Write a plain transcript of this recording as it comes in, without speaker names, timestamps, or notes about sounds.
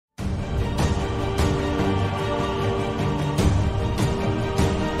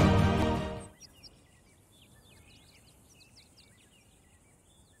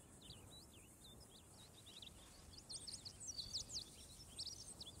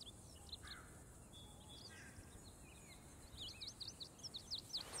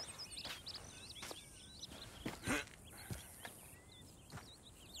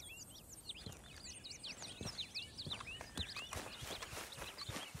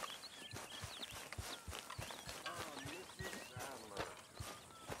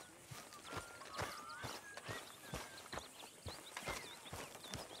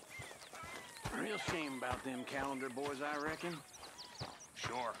real shame about them calendar boys, I reckon.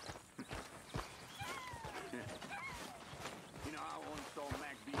 Sure. You know, I once saw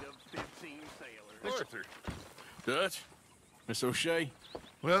Mac beat up 15 sailors. Arthur. Dutch? Miss O'Shea?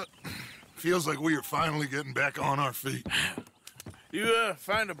 Well, feels like we are finally getting back on our feet. You,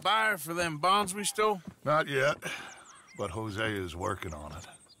 find a buyer for them bonds we stole? Not yet, but Jose is working on it.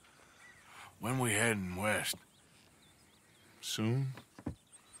 When we heading west? Soon?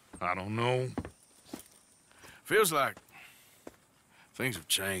 I don't know. Feels like things have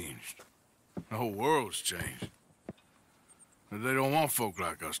changed. The whole world's changed. They don't want folk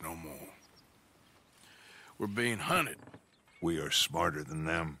like us no more. We're being hunted. We are smarter than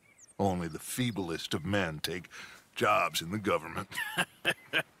them. Only the feeblest of men take jobs in the government.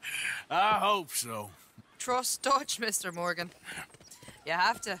 I hope so. Trust Dutch, Mr. Morgan. You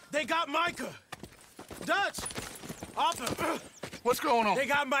have to. They got Micah! Dutch! Arthur! What's going on? They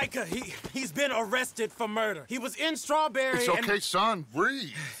got Micah. He's been arrested for murder. He was in Strawberry It's okay, son. Breathe.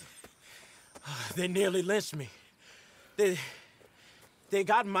 They nearly lynched me. They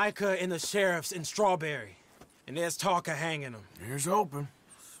got Micah and the sheriffs in Strawberry. And there's talk of hanging him. Here's hoping.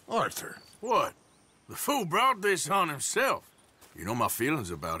 Arthur. What? The fool brought this on himself. You know my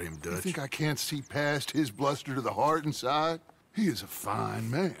feelings about him, You Dutch. think I can't see past his bluster to the heart inside? He is a fine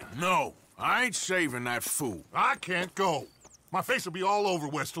man. No, I ain't saving that fool. I can't go. My face will be all over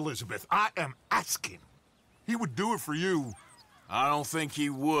West Elizabeth. I am asking. He would do it for you. I don't think he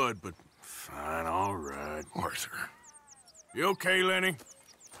would, but fine, all right. Arthur. You okay, Lenny?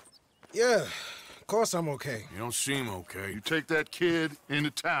 Yeah, of course I'm okay. You don't seem okay. You take that kid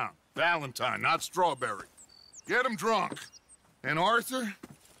into town. Valentine, not Strawberry. Get him drunk. And Arthur,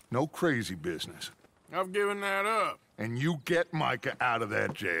 no crazy business. I've given that up. And you get Micah out of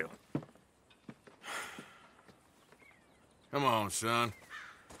that jail. Come on, son.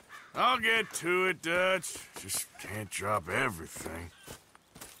 I'll get to it, Dutch. Just can't drop everything.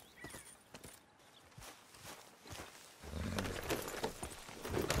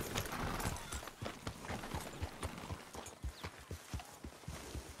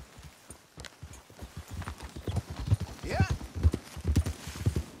 Yeah.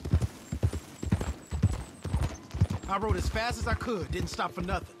 I rode as fast as I could, didn't stop for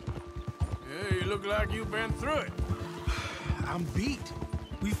nothing. Yeah, you look like you've been through it. I'm beat.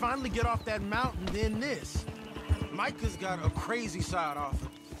 We finally get off that mountain, then this. Micah's got a crazy side off it.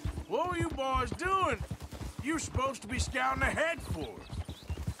 What were you boys doing? You were supposed to be scouting ahead for us.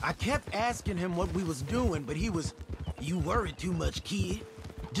 I kept asking him what we was doing, but he was, "You worry too much, kid.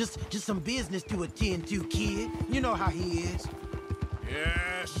 Just some business to attend to, kid. You know how he is."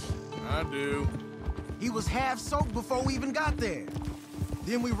 Yes, I do. He was half soaked before we even got there.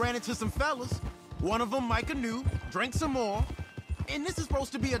 Then we ran into some fellas. One of them Micah knew, drank some more. And this is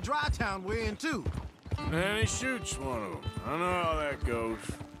supposed to be a dry town we're in, too. And he shoots one of them. I know how that goes.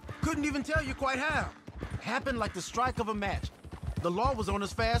 Couldn't even tell you quite how. Happened like the strike of a match. The law was on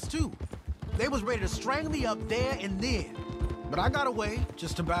us fast, too. They was ready to strangle me up there and then. But I got away,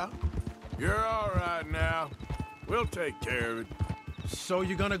 just about. You're all right now. We'll take care of it. So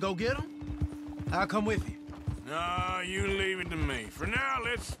you gonna go get him? I'll come with you. No, you leave it to me. For now,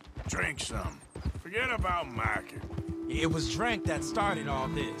 let's drink some. Forget about Micah. It was drink that started all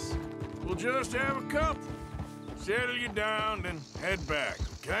this. We'll just have a couple. Settle you down, then head back,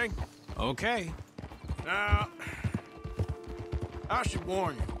 okay? Okay. Now, I should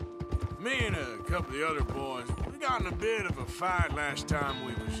warn you. Me and a couple of the other boys, we got in a bit of a fight last time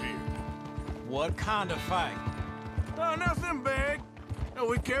we was here. What kind of fight? Oh, nothing big. No,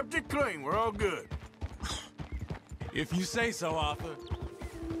 we kept it clean. We're all good. If you say so, Arthur.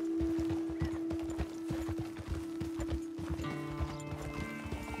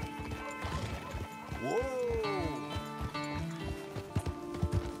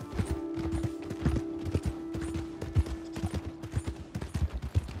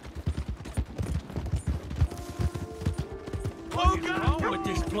 What's wrong with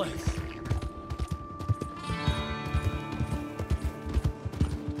this place?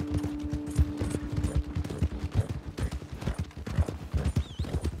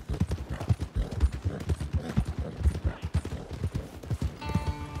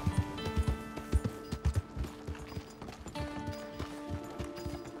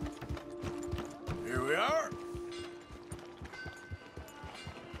 Here we are.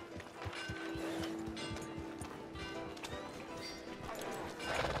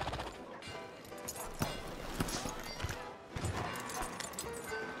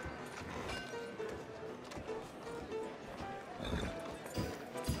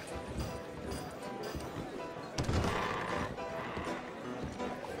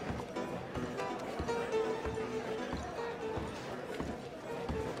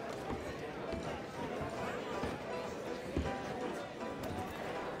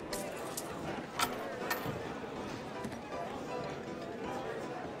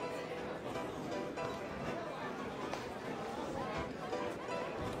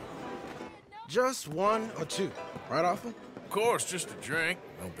 Just one or two, right, Arthur? Of course, just a drink.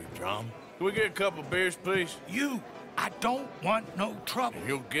 No big drama. Can we get a couple beers, please? I don't want no trouble.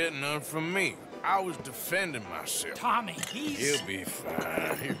 You'll get none from me. I was defending myself. Tommy, he's... He'll be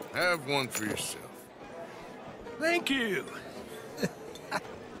fine. Here, have one for yourself. Thank you.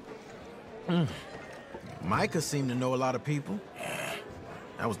 Micah seemed to know a lot of people.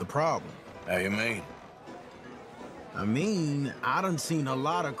 That was the problem. How you mean? I mean, I done seen a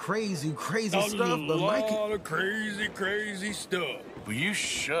lot of crazy stuff, but Micah... A lot of crazy stuff. Will you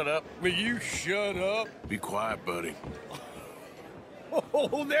shut up? Will you shut up? Be quiet, buddy.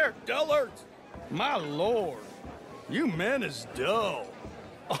 Oh, they're dullards. My lord. You men is dull.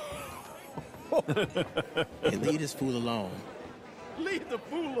 Hey, leave this fool alone. Leave the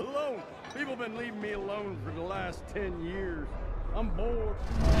fool alone. People been leaving me alone for the last 10 years. I'm bored.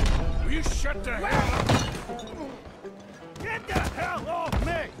 Will you shut the hell up? Get the hell off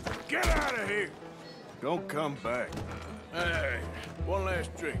me! Get out of here! Don't come back. Hey, one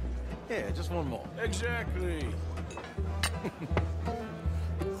last drink. Yeah, just one more. Exactly.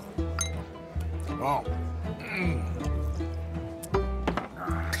 Oh.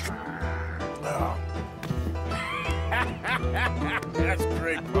 Oh. That's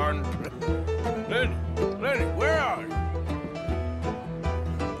great, partner. Lenny, where are you?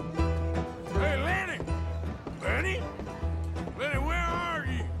 Hey, Lenny! Lenny, where are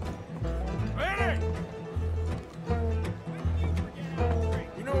you? Lenny!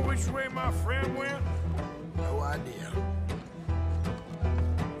 You know which way my friend went? No idea.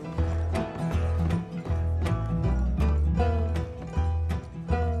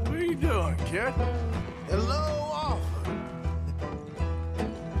 What are you doing, kid? Hello, Arthur.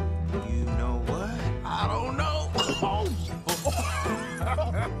 You know what? I don't know.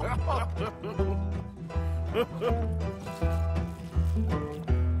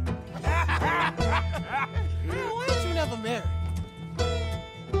 Why ain't you never married?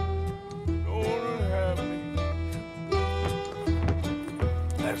 Don't have me.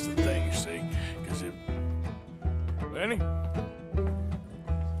 That's the thing, you see, because if... Lenny?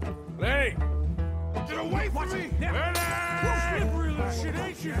 Get away from me! Lenny! You're slippery little shit,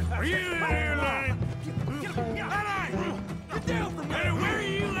 ain't you? Are you in here, Lenny? Lenny! Get down from Lenny, where are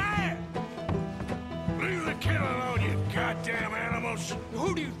you at? Leave the kid alone, you goddamn animals.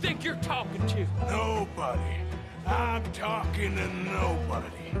 Who do you think you're talking to? Nobody. I'm talking to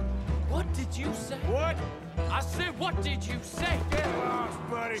nobody. What did you say? What? I said, what did you say? Get lost,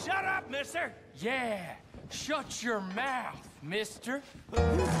 buddy. Shut up, mister! Yeah, shut your mouth, mister.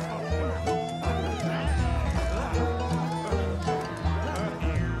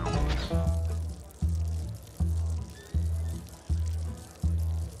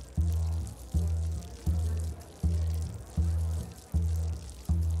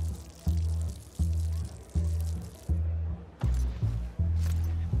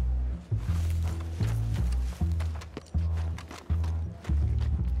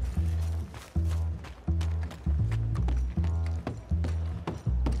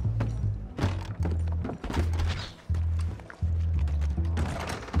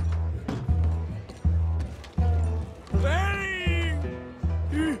 Lenny!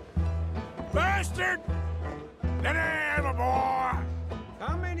 You bastard! Let me have a boy!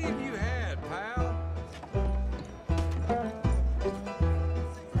 How many have you had, pal?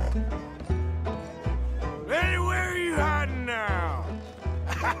 Lenny, where are you hiding now?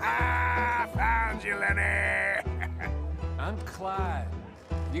 Found you, Lenny! I'm Clyde.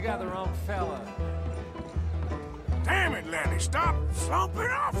 You got the wrong fella. Damn it, Lenny, stop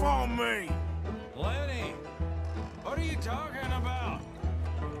slumping off on me! Lenny, what are you talking about?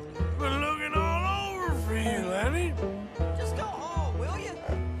 Been looking all over for you, Lenny. Just go home, will you?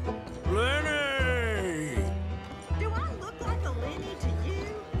 Lenny! Do I look like a Lenny to you?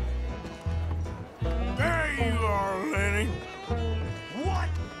 There you are, Lenny. What?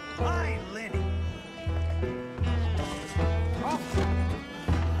 I ain't Lenny.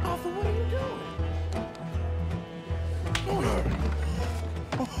 Arthur, what are you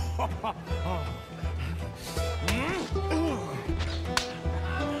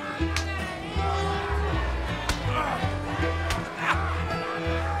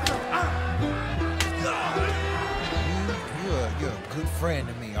You're a good friend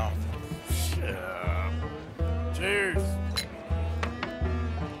to me, Arthur. Shut up. Cheers.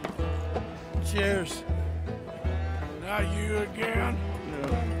 Cheers. Not you again?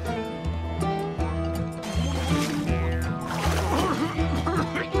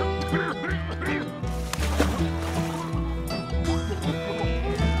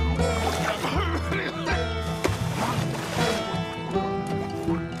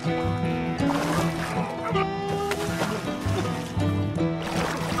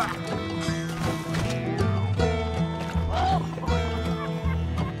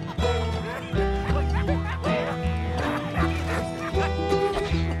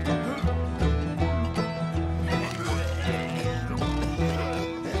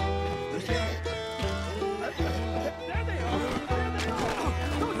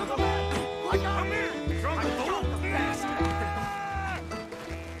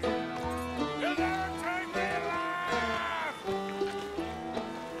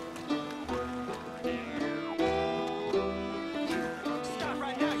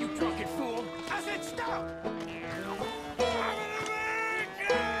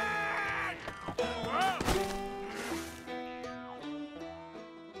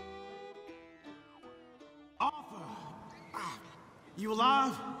 You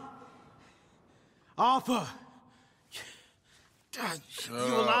alive? Arthur! You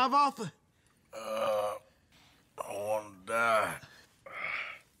alive, Arthur? I want to die.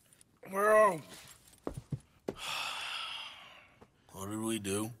 Well, what did we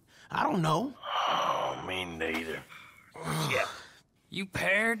do? I don't know. Oh, me neither. Yeah. You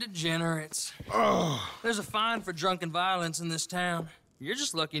pair degenerates. There's a fine for drunken violence in this town. You're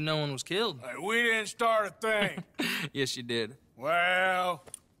just lucky no one was killed. Hey, we didn't start a thing. Yes, you did. Well,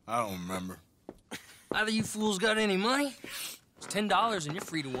 I don't remember. Either you fools got any money, it's $10 and you're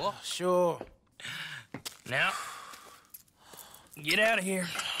free to walk. Sure. Now, get out of here.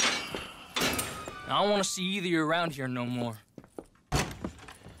 I don't want to see either of you around here no more.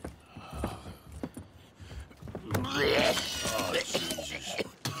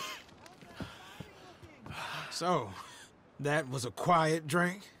 So, that was a quiet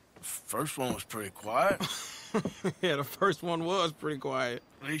drink? First one was pretty quiet. Yeah, the first one was pretty quiet.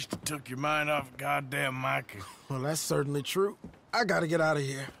 At least it took your mind off goddamn Mikey. Well, that's certainly true. I gotta get out of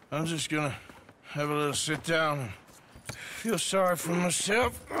here. I'm just gonna have a little sit down and feel sorry for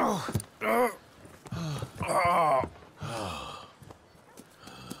myself.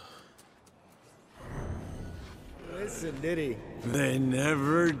 Listen, Diddy. They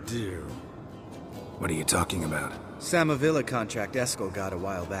never do. What are you talking about? Samavilla contract Esco got a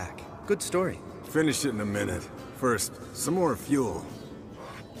while back. Good story. Finish it in a minute. First, some more fuel.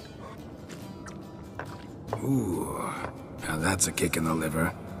 Ooh, now that's a kick in the liver.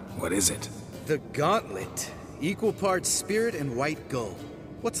 What is it? The Gauntlet. Equal parts spirit and white gold.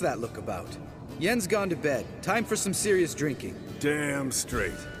 What's that look about? Yen's gone to bed. Time for some serious drinking. Damn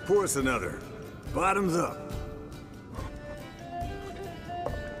straight. Pour us another. Bottoms up.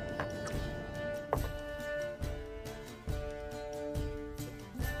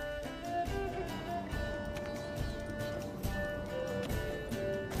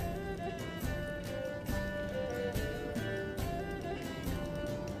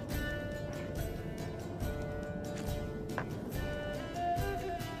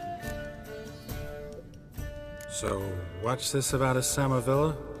 So, what's this about a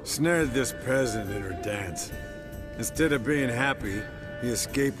Samavilla? Snared this peasant in her dance. Instead of being happy, he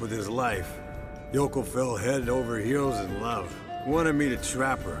escaped with his life. Yoko fell head over heels in love. Wanted me to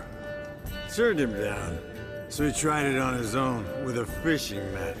trap her. Turned him down, so he tried it on his own with a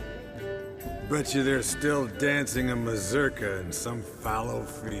fishing net. Bet you they're still dancing a mazurka in some fallow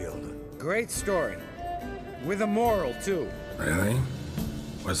field. Great story. With a moral, too. Really?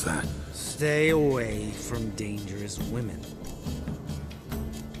 What's that? Stay away from dangerous women.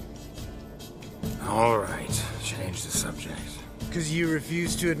 All right, change the subject. 'Cause you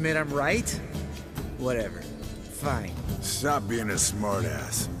refuse to admit I'm right? Whatever. Fine. Stop being a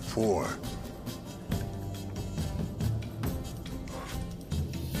smartass. Poor.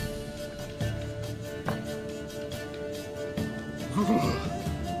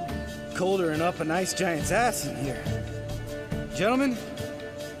 Colder and up a nice giant's ass in here. Gentlemen,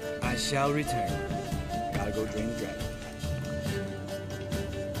 I shall return. Gotta go drain the dragon.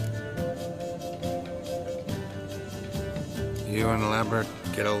 You and Lambert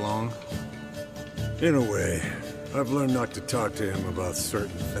get along? In a way. I've learned not to talk to him about certain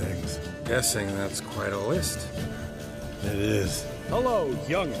things. Guessing that's quite a list. It is. Hello,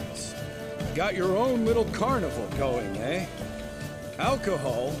 young'uns. Got your own little carnival going, eh?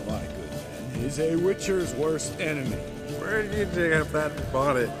 Alcohol, my good man, is a witcher's worst enemy. Where did you dig up that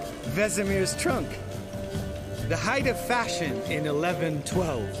bonnet? Vesemir's trunk. The height of fashion in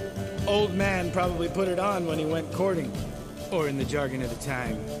 1112. Old man probably put it on when he went courting. Or in the jargon of the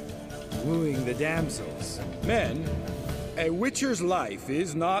time, wooing the damsels. Men, a witcher's life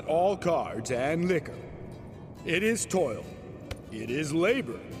is not all cards and liquor. It is toil. It is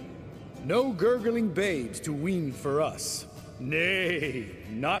labor. No gurgling babes to wean for us. Nay,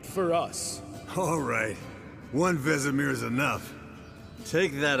 not for us. All right. One Vesemir's enough.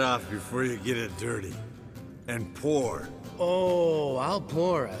 Take that off before you get it dirty. And pour. Oh, I'll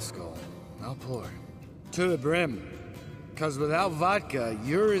pour, Esco. I'll pour. To the brim. 'Cause without vodka,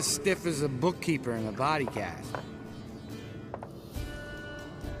 you're as stiff as a bookkeeper in a body cast.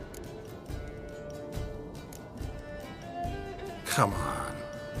 Come on,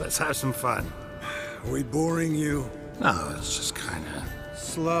 let's have some fun. We boring you? No, it's just kinda...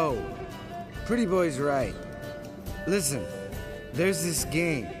 Slow. Pretty boy's right. Listen, there's this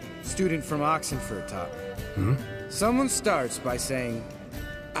game student from Oxenford taught me. Someone starts by saying,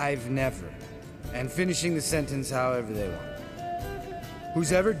 I've never, and finishing the sentence however they want.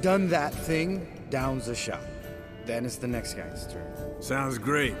 Who's ever done that thing downs a shot. Then it's the next guy's turn. Sounds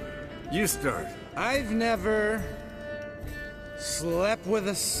great. You start. I've never Slept with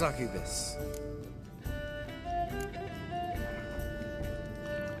a succubus.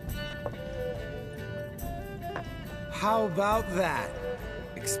 How about that?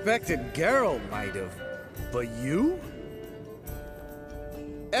 Expected Geralt might have, but you?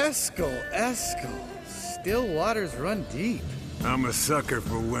 Eskel. Still waters run deep. I'm a sucker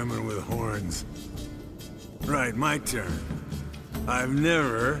for women with horns. Right, my turn. I've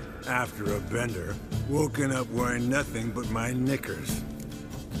never, after a bender, woken up wearing nothing but my knickers.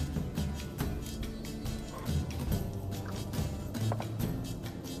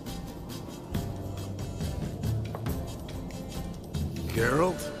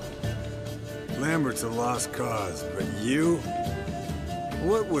 Geralt? Lambert's a lost cause, but you?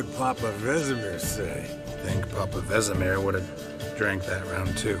 What would Papa Vesemir say? Think Papa Vesemir would have drank that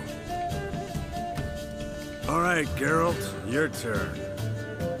round too. All right, Geralt, your turn.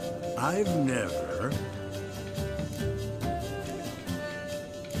 I've never...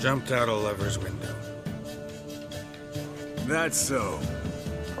 Jumped out a lover's window. That's so.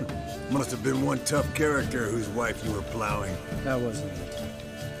 Must have been one tough character whose wife you were plowing. That wasn't it.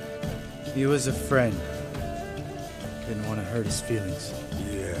 He was a friend. Didn't want to hurt his feelings.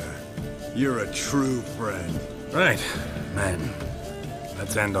 Yeah, you're a true friend. Right, man.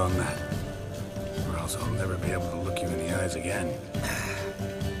 Let's end on that. Or else I'll never be able to look you in the eyes again.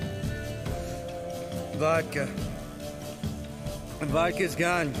 Vodka. Vodka's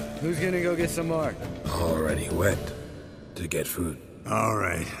gone. Who's gonna go get some more? Already went to get food. All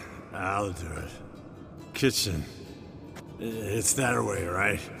right, I'll do it. Kitchen. It's that way,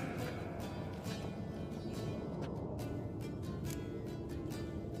 right?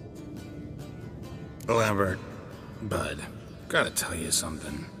 Lambert, Bud, gotta tell you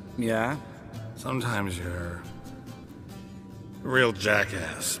something. Yeah? Sometimes you're a real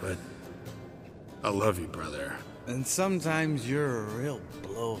jackass, but I love you, brother. And sometimes you're a real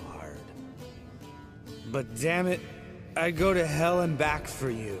blowhard. But damn it, I'd go to hell and back for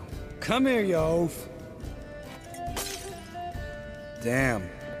you. Come here, you oaf. Damn.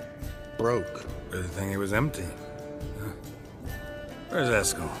 Broke. Good thing it was empty. Huh? Where's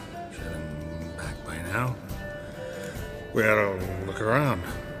Eskel? Should have been back by now. We ought to look around.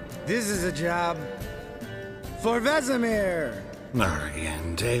 This is a job for Vesemir. Not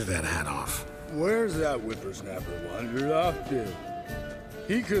again. Take that hat off. Where's that whippersnapper wandered off to?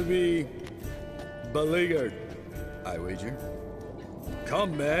 He could be beleaguered, I wager.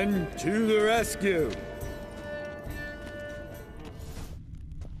 Come, men, to the rescue!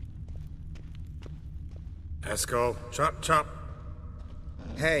 Eskel, chop, chop.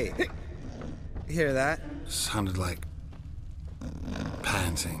 Hey, hear that? Sounded like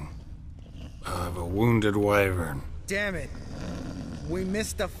panting of a wounded wyvern. Damn it. We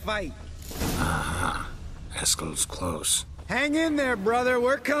missed a fight. Aha. Eskel's close. Hang in there, brother.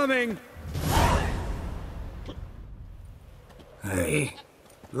 We're coming. Hey,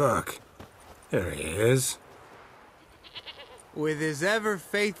 look. There he is. With his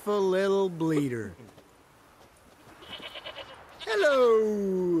ever-faithful little bleeder.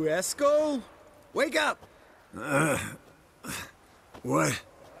 Hello, Eskel. Wake up. What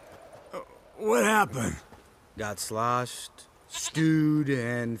happened? Got sloshed, stewed,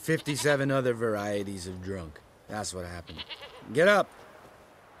 and 57 other varieties of drunk. That's what happened. Get up.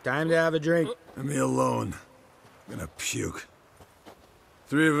 Time to have a drink. Leave me alone. I'm gonna puke.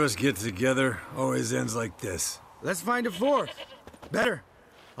 Three of us get together, always ends like this. Let's find a fourth. Better.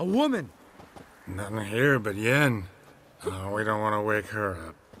 A woman. Nothing here but Yen. We don't want to wake her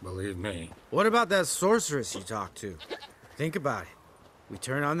up, believe me. What about that sorceress you talked to? Think about it. We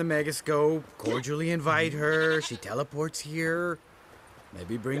turn on the megascope, cordially invite her, she teleports here.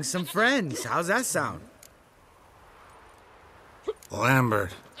 Maybe bring some friends. How's that sound?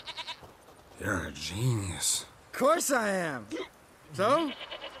 Lambert, you're a genius. Of course I am. So,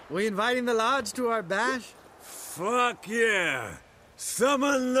 we inviting the lodge to our bash? Fuck yeah!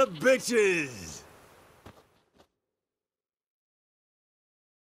 Summon the bitches!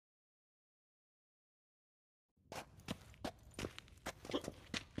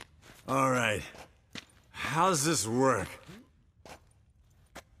 All right. How's this work?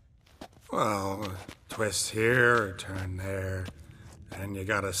 Well, twist here, or turn there, and you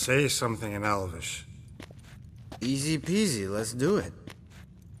gotta say something in Elvish. Easy peasy, let's do it.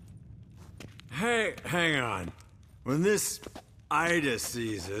 Hey, hang on. When this Ida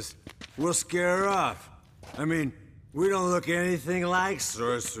sees us, we'll scare her off. I mean, we don't look anything like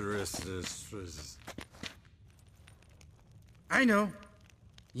sorceresses. I know.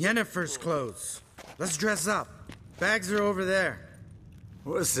 Yennefer's clothes. Let's dress up. Bags are over there.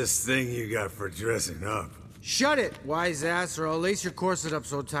 What's this thing you got for dressing up? Shut it, wise ass, or I'll lace your corset up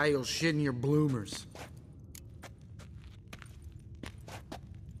so tight you'll shit in your bloomers.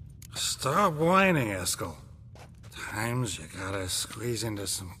 Stop whining, Eskel. Times you gotta squeeze into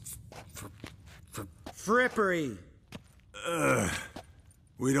some frippery.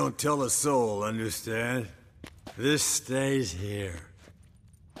 We don't tell a soul, understand? This stays here.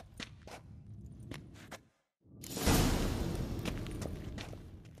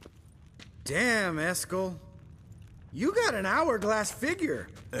 Damn, Eskel. You got an hourglass figure.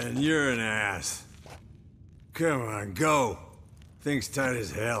 And you're an ass. Come on, go. Thing's tight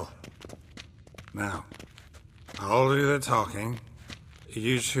as hell. Now, I'll do the talking.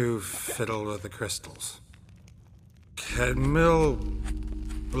 You two fiddle with the crystals. Kedmil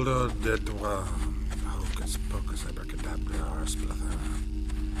blood de doigt. Hocus pocus abracadabra splather.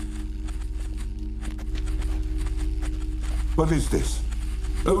 What is this?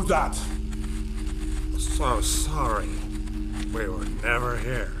 Who's that? So sorry. We were never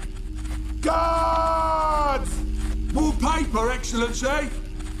here. Guards! More paper, Excellency!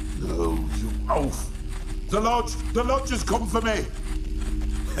 No, you oaf. The lodge has come for me.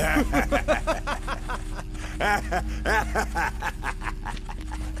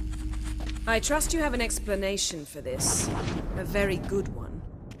 I trust you have an explanation for this. A very good one.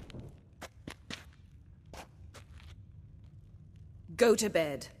 Go to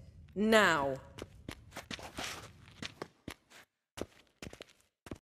bed. Now.